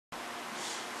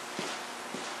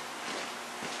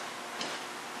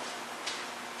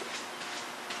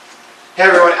Hey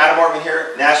everyone, Adam Ortman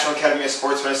here, National Academy of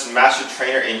Sports Medicine Master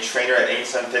Trainer and Trainer at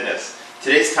Sun Fitness.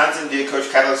 Today's content via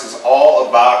Coach Catalyst is all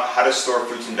about how to store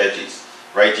fruits and veggies.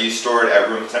 Right? Do you store it at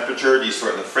room temperature? Do you store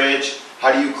it in the fridge?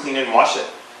 How do you clean and wash it?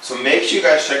 So make sure you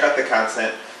guys check out the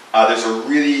content. There's a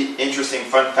really interesting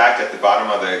fun fact at the bottom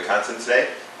of the content today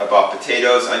about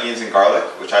potatoes, onions, and garlic,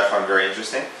 which I found very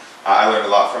interesting. I learned a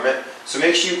lot from it. So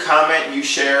make sure you comment, you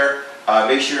share,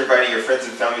 make sure you're inviting your friends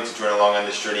and family to join along on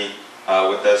this journey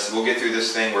with us. We'll get through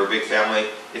this thing. We're a big family.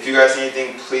 If you guys need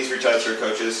anything, please reach out to your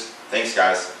coaches. Thanks,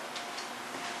 guys.